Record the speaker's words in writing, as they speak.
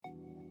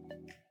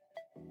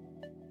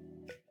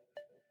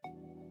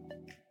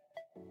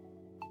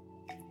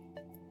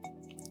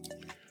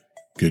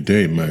Good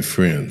day, my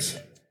friends,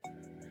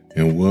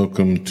 and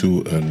welcome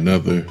to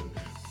another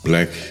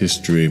Black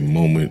History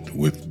Moment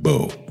with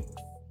Bo.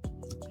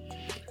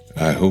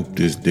 I hope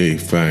this day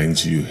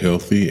finds you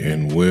healthy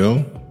and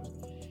well,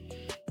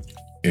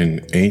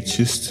 and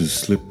anxious to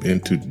slip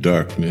into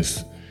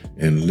darkness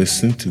and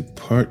listen to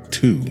part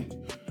 2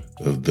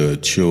 of the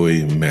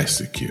Ochoa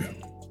Massacre.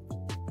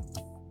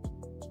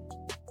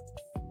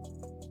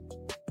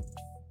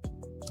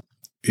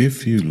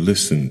 If you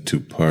listened to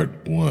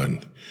part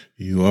 1,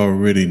 you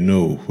already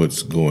know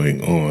what's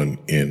going on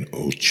in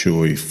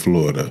Ochoa,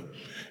 Florida,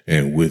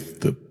 and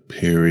with the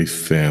Perry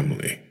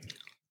family.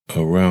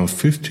 Around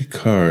 50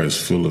 cars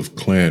full of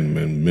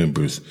Klanman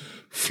members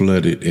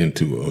flooded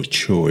into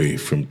Ochoa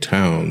from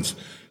towns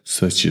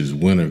such as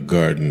Winter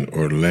Garden,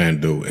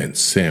 Orlando, and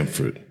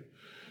Sanford.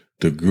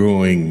 The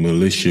growing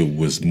militia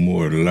was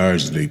more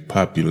largely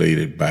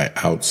populated by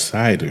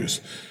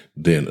outsiders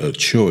than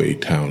Ochoa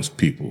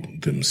townspeople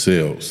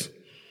themselves.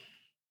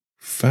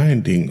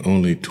 Finding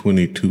only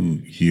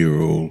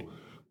 22-year-old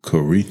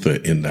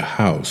Coretha in the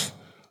house,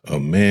 a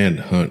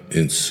manhunt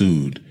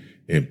ensued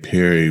and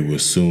Perry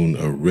was soon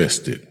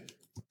arrested.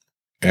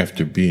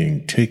 After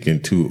being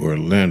taken to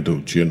Orlando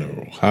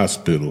General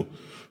Hospital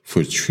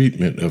for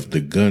treatment of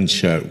the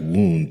gunshot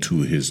wound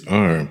to his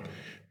arm,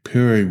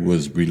 Perry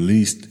was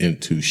released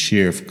into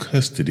sheriff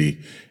custody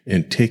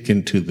and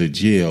taken to the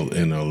jail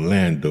in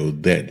Orlando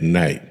that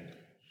night.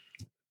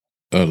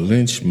 A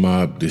lynch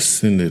mob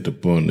descended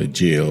upon the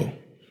jail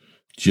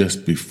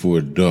just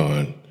before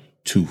dawn,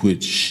 to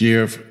which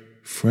Sheriff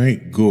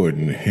Frank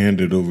Gordon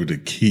handed over the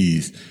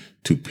keys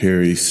to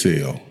Perry's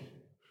cell.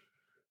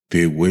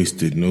 They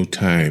wasted no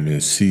time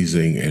in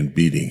seizing and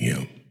beating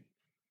him.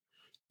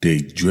 They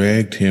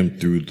dragged him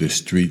through the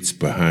streets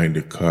behind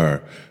a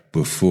car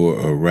before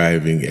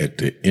arriving at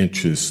the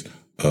entrance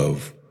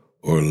of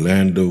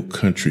Orlando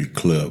Country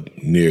Club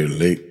near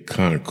Lake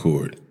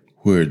Concord,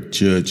 where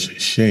Judge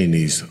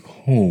Cheney's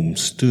home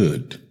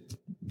stood.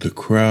 The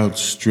crowd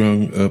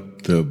strung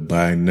up the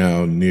by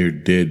now near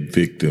dead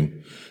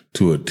victim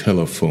to a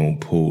telephone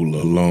pole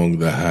along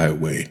the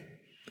highway.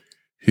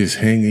 His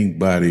hanging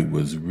body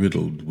was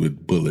riddled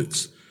with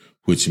bullets,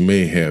 which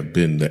may have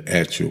been the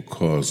actual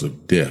cause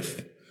of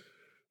death.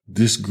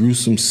 This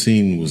gruesome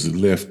scene was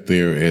left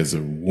there as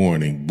a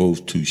warning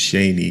both to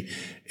Cheney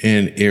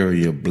and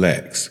area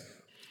blacks,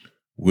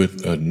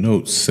 with a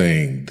note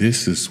saying,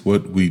 "This is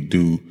what we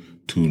do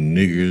to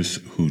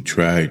niggers who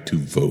try to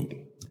vote."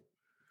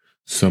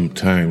 Some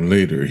time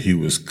later, he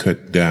was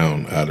cut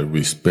down out of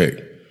respect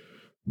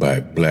by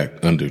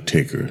Black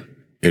Undertaker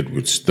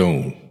Edward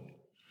Stone,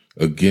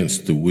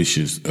 against the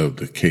wishes of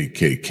the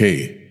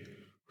KKK,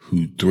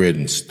 who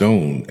threatened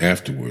Stone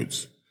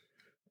afterwards.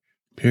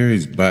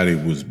 Perry's body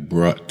was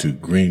brought to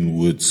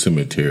Greenwood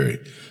Cemetery,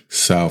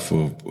 south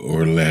of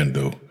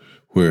Orlando,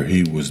 where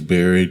he was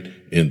buried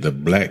in the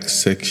black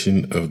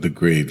section of the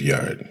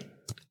graveyard.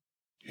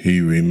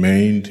 He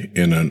remained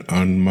in an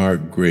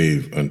unmarked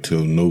grave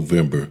until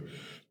November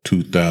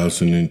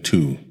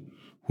 2002,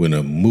 when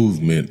a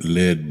movement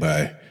led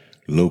by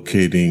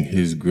locating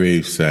his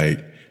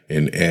gravesite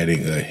and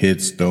adding a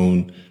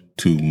headstone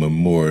to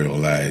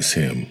memorialize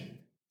him.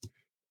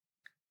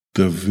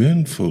 The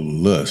vengeful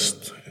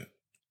lust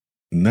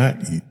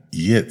not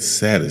yet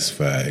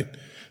satisfied,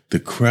 the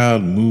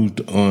crowd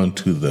moved on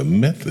to the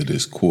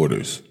Methodist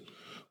quarters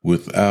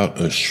without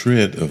a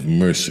shred of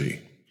mercy.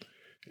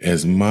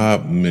 As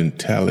mob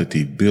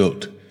mentality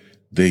built,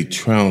 they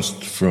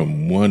trounced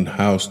from one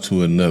house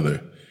to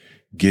another,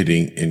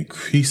 getting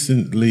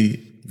increasingly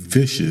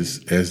vicious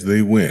as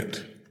they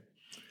went.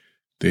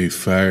 They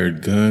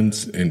fired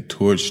guns and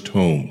torched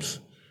homes,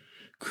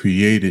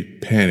 created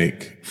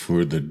panic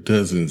for the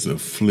dozens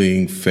of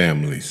fleeing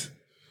families.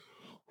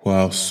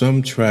 While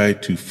some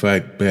tried to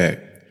fight back,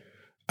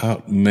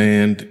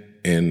 outmanned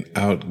and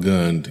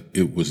outgunned,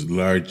 it was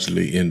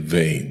largely in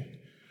vain.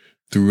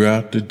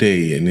 Throughout the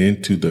day and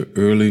into the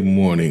early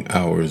morning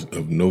hours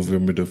of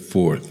November the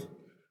 4th,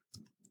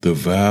 the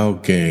Vile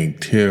Gang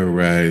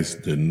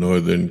terrorized the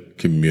northern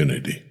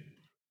community.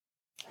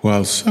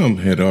 While some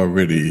had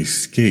already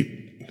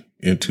escaped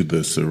into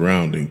the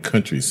surrounding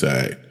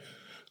countryside,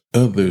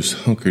 others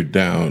hunkered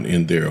down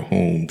in their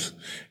homes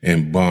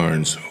and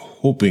barns,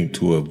 hoping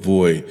to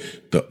avoid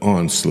the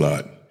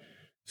onslaught.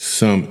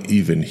 Some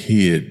even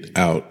hid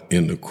out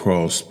in the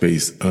crawl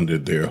space under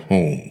their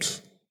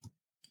homes.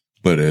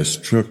 But as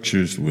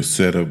structures were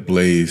set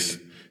ablaze,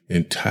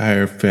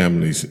 entire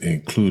families,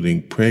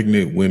 including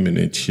pregnant women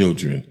and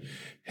children,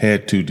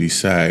 had to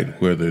decide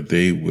whether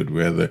they would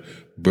rather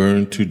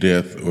burn to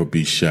death or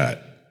be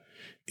shot.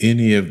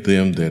 Any of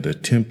them that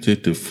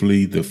attempted to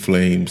flee the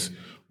flames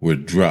were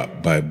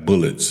dropped by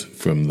bullets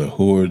from the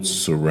hordes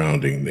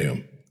surrounding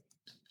them.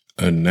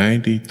 A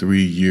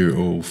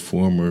 93-year-old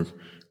former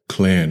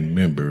Klan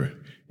member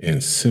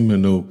and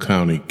Seminole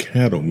County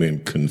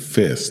cattleman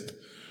confessed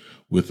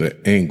with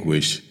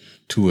anguish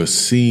to a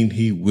scene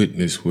he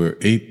witnessed where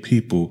 8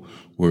 people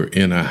were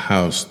in a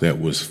house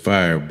that was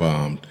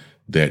firebombed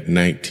that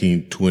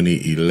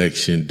 1920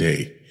 election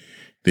day.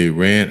 They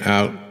ran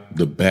out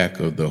the back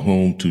of the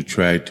home to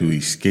try to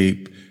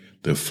escape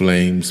the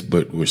flames,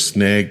 but were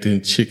snagged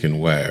in chicken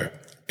wire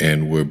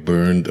and were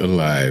burned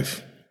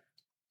alive.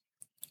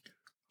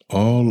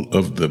 All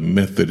of the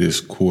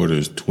Methodist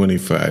Quarter's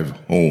 25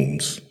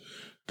 homes,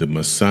 the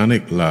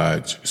Masonic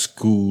Lodge,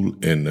 school,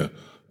 and the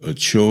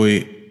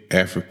Ochoa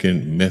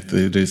African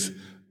Methodist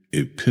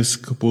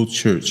Episcopal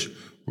Church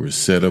were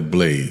set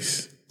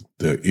ablaze.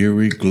 The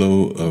eerie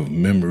glow of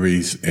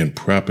memories and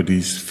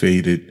properties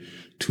faded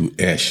to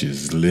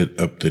ashes lit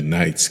up the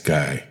night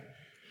sky.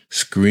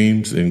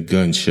 Screams and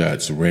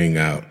gunshots rang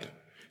out,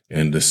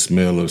 and the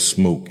smell of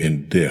smoke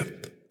and death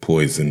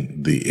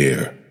poisoned the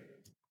air.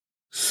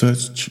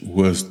 Such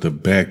was the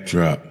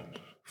backdrop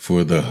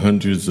for the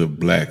hundreds of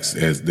blacks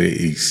as they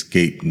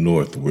escaped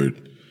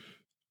northward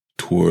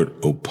toward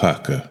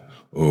Opaka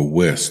or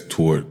west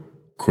toward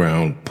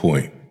Crown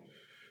Point.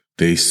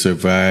 They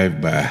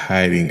survived by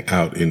hiding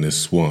out in the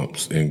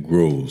swamps and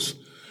groves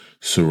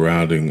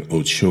surrounding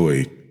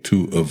Ochoa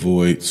to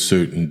avoid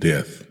certain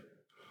death.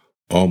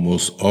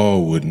 Almost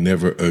all would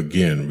never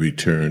again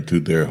return to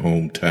their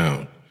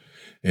hometown,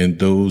 and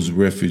those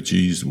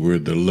refugees were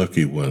the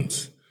lucky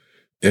ones.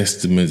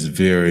 Estimates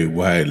vary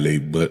widely,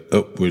 but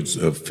upwards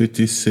of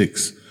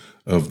 56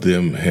 of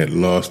them had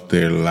lost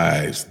their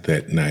lives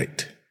that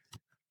night.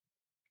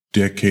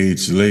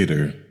 Decades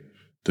later,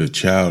 the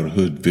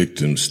childhood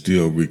victims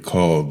still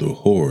recall the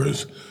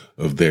horrors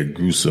of that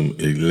gruesome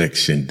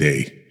election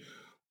day.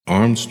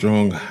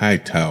 Armstrong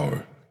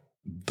Hightower,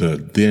 the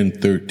then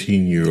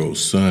 13-year-old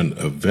son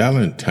of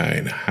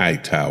Valentine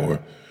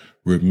Hightower,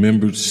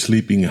 remembered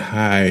sleeping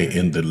high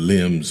in the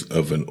limbs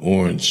of an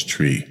orange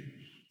tree.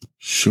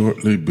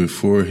 Shortly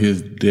before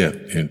his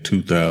death in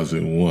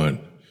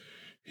 2001,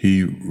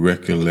 he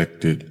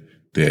recollected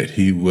that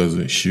he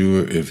wasn't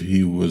sure if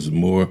he was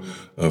more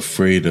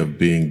afraid of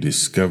being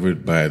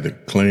discovered by the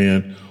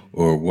Klan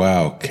or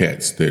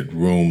wildcats that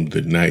roamed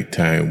the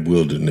nighttime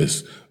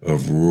wilderness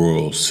of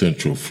rural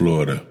Central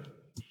Florida.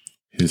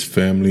 His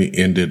family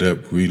ended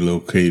up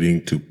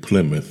relocating to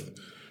Plymouth,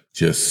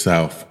 just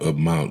south of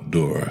Mount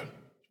Dora.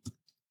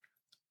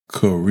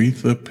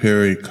 Coretha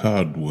Perry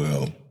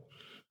Caldwell,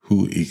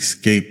 who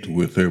escaped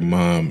with her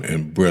mom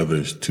and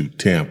brothers to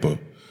Tampa,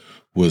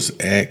 was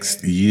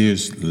asked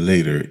years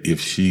later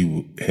if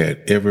she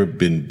had ever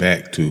been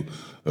back to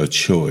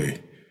Ochoa.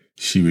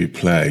 She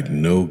replied,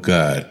 "No,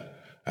 God,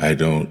 I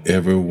don't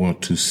ever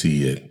want to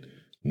see it,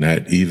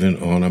 not even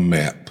on a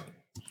map."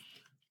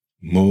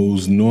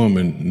 Mose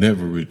Norman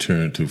never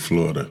returned to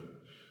Florida.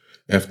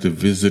 After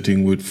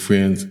visiting with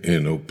friends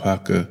in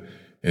Opaka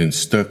and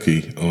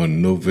Stuckey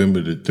on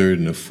November the 3rd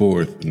and the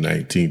 4th,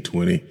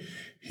 1920,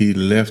 he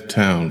left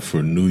town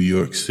for New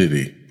York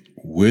City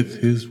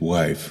with his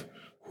wife,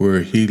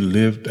 where he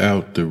lived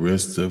out the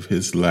rest of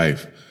his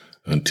life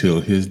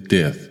until his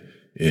death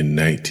in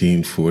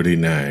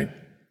 1949.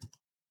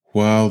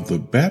 While the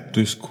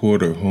Baptist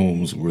Quarter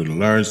homes were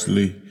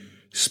largely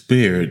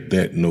spared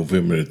that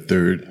November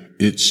 3rd,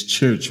 its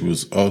church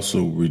was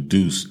also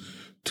reduced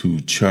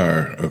to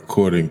char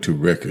according to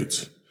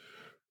records.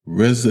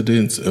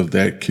 Residents of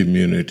that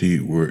community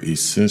were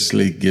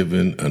essentially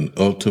given an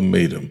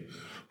ultimatum: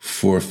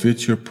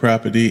 forfeit your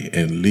property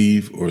and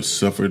leave or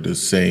suffer the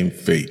same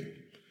fate.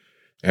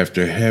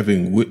 After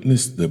having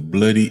witnessed the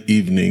bloody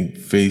evening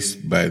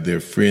faced by their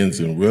friends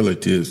and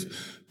relatives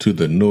to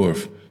the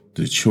north,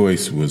 the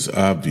choice was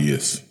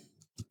obvious.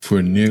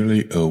 For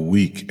nearly a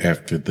week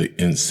after the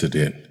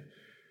incident,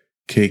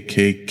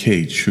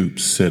 KKK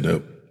troops set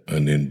up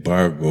an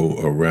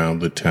embargo around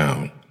the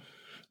town.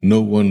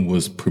 No one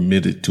was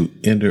permitted to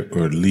enter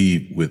or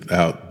leave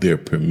without their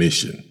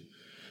permission.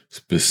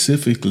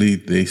 Specifically,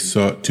 they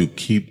sought to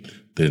keep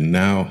the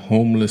now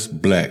homeless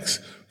blacks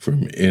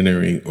from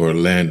entering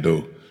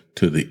Orlando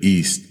to the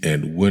east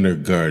and Winter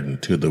Garden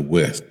to the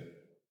west.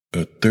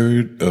 A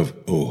third of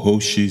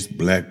Ohoshi's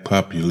black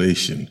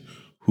population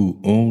who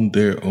owned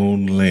their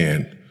own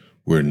land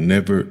were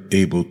never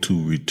able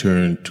to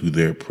return to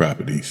their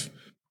properties.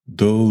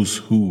 Those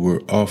who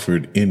were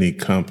offered any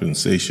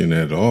compensation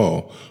at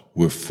all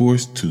were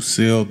forced to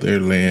sell their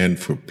land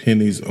for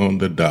pennies on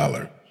the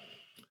dollar.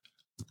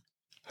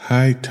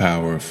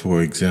 Hightower,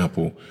 for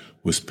example,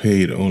 was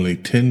paid only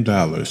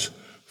 $10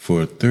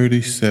 for a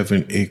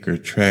 37-acre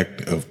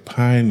tract of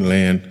pine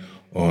land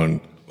on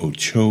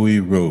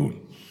Ochoa Road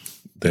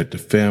that the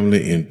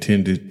family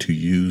intended to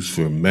use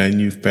for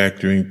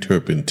manufacturing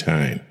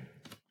turpentine.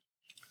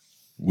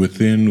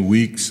 Within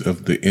weeks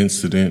of the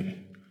incident,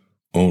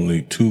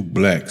 only 2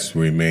 blacks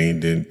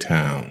remained in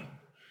town,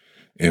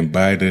 and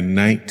by the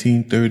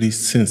 1930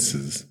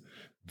 census,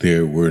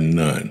 there were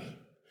none.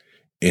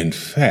 In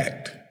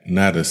fact,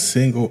 not a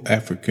single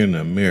African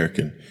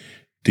American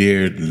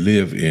dared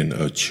live in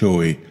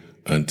Ochoa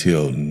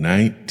until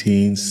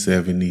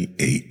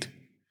 1978.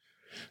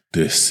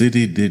 The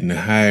city didn't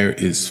hire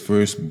its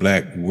first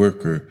black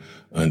worker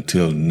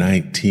until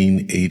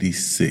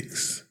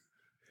 1986.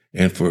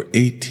 And for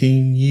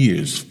 18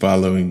 years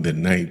following the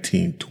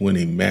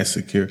 1920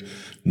 massacre,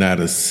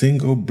 not a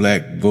single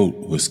black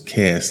vote was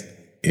cast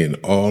in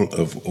all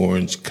of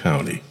Orange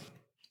County.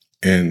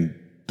 And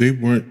they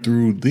weren't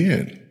through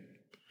then.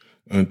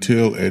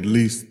 Until at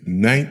least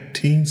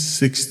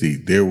 1960,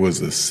 there was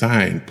a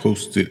sign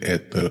posted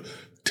at the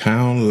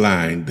town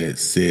line that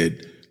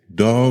said,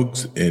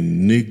 "Dogs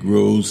and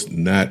Negroes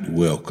not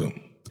welcome."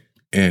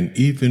 And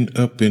even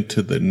up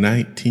into the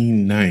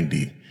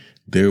 1990s,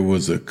 there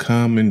was a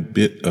common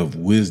bit of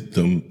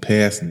wisdom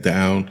passed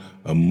down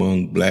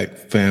among black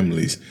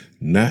families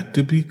not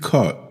to be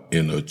caught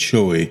in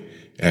Ochoa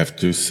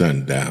after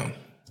sundown.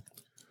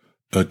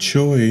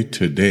 Ochoa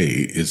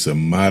today is a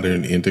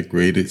modern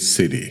integrated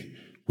city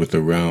with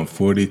around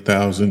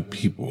 40,000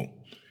 people,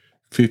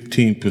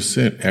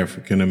 15%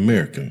 African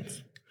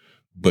Americans.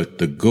 But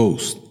the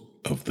ghost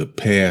of the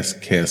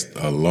past cast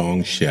a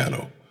long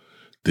shadow.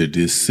 The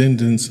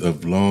descendants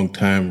of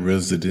longtime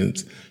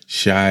residents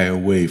shy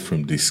away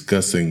from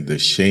discussing the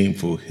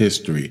shameful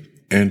history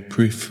and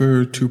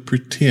prefer to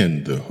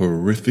pretend the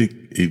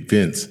horrific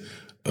events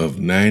of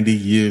 90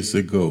 years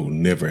ago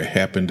never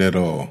happened at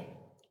all.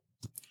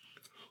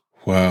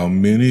 While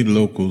many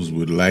locals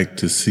would like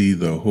to see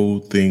the whole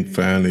thing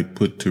finally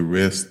put to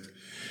rest,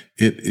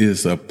 it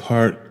is a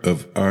part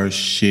of our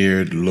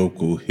shared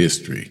local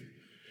history.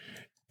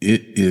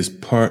 It is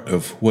part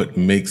of what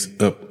makes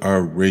up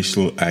our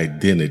racial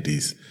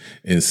identities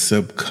and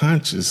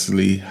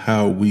subconsciously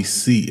how we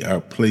see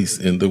our place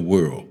in the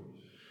world.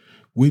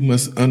 We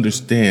must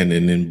understand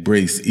and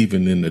embrace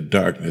even in the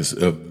darkness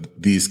of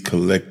these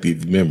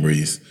collective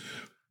memories,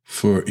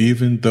 for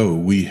even though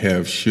we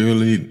have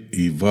surely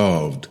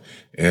evolved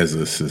as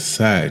a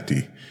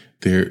society,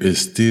 there is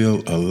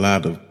still a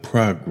lot of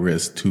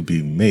progress to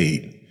be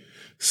made.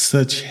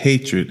 Such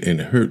hatred and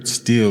hurt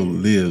still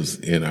lives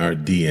in our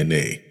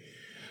DNA.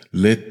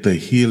 Let the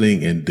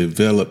healing and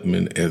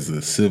development as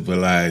a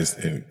civilized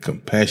and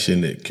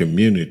compassionate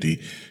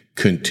community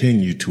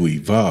continue to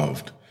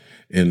evolve,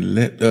 and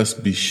let us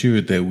be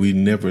sure that we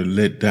never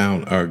let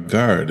down our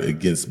guard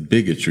against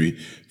bigotry,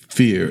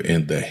 fear,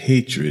 and the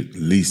hatred,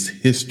 lest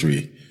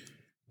history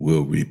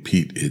will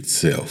repeat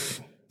itself.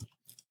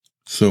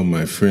 So,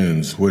 my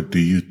friends, what do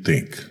you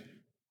think?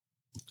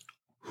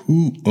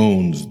 Who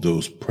owns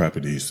those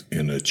properties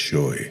in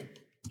Ochoa?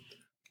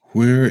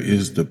 Where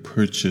is the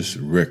purchase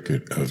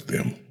record of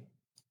them?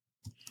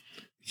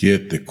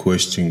 Yet the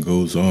question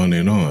goes on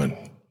and on.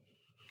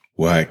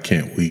 Why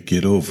can't we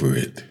get over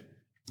it?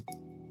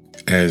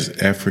 As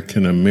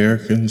African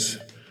Americans,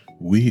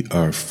 we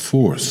are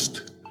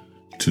forced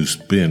to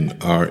spend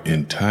our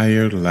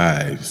entire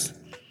lives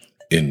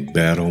in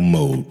battle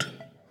mode.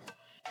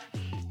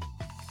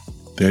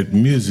 That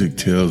music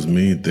tells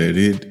me that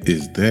it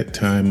is that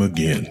time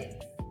again.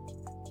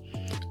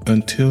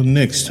 Until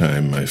next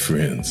time, my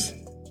friends,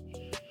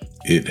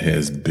 it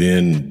has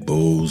been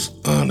Bo's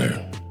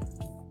honor.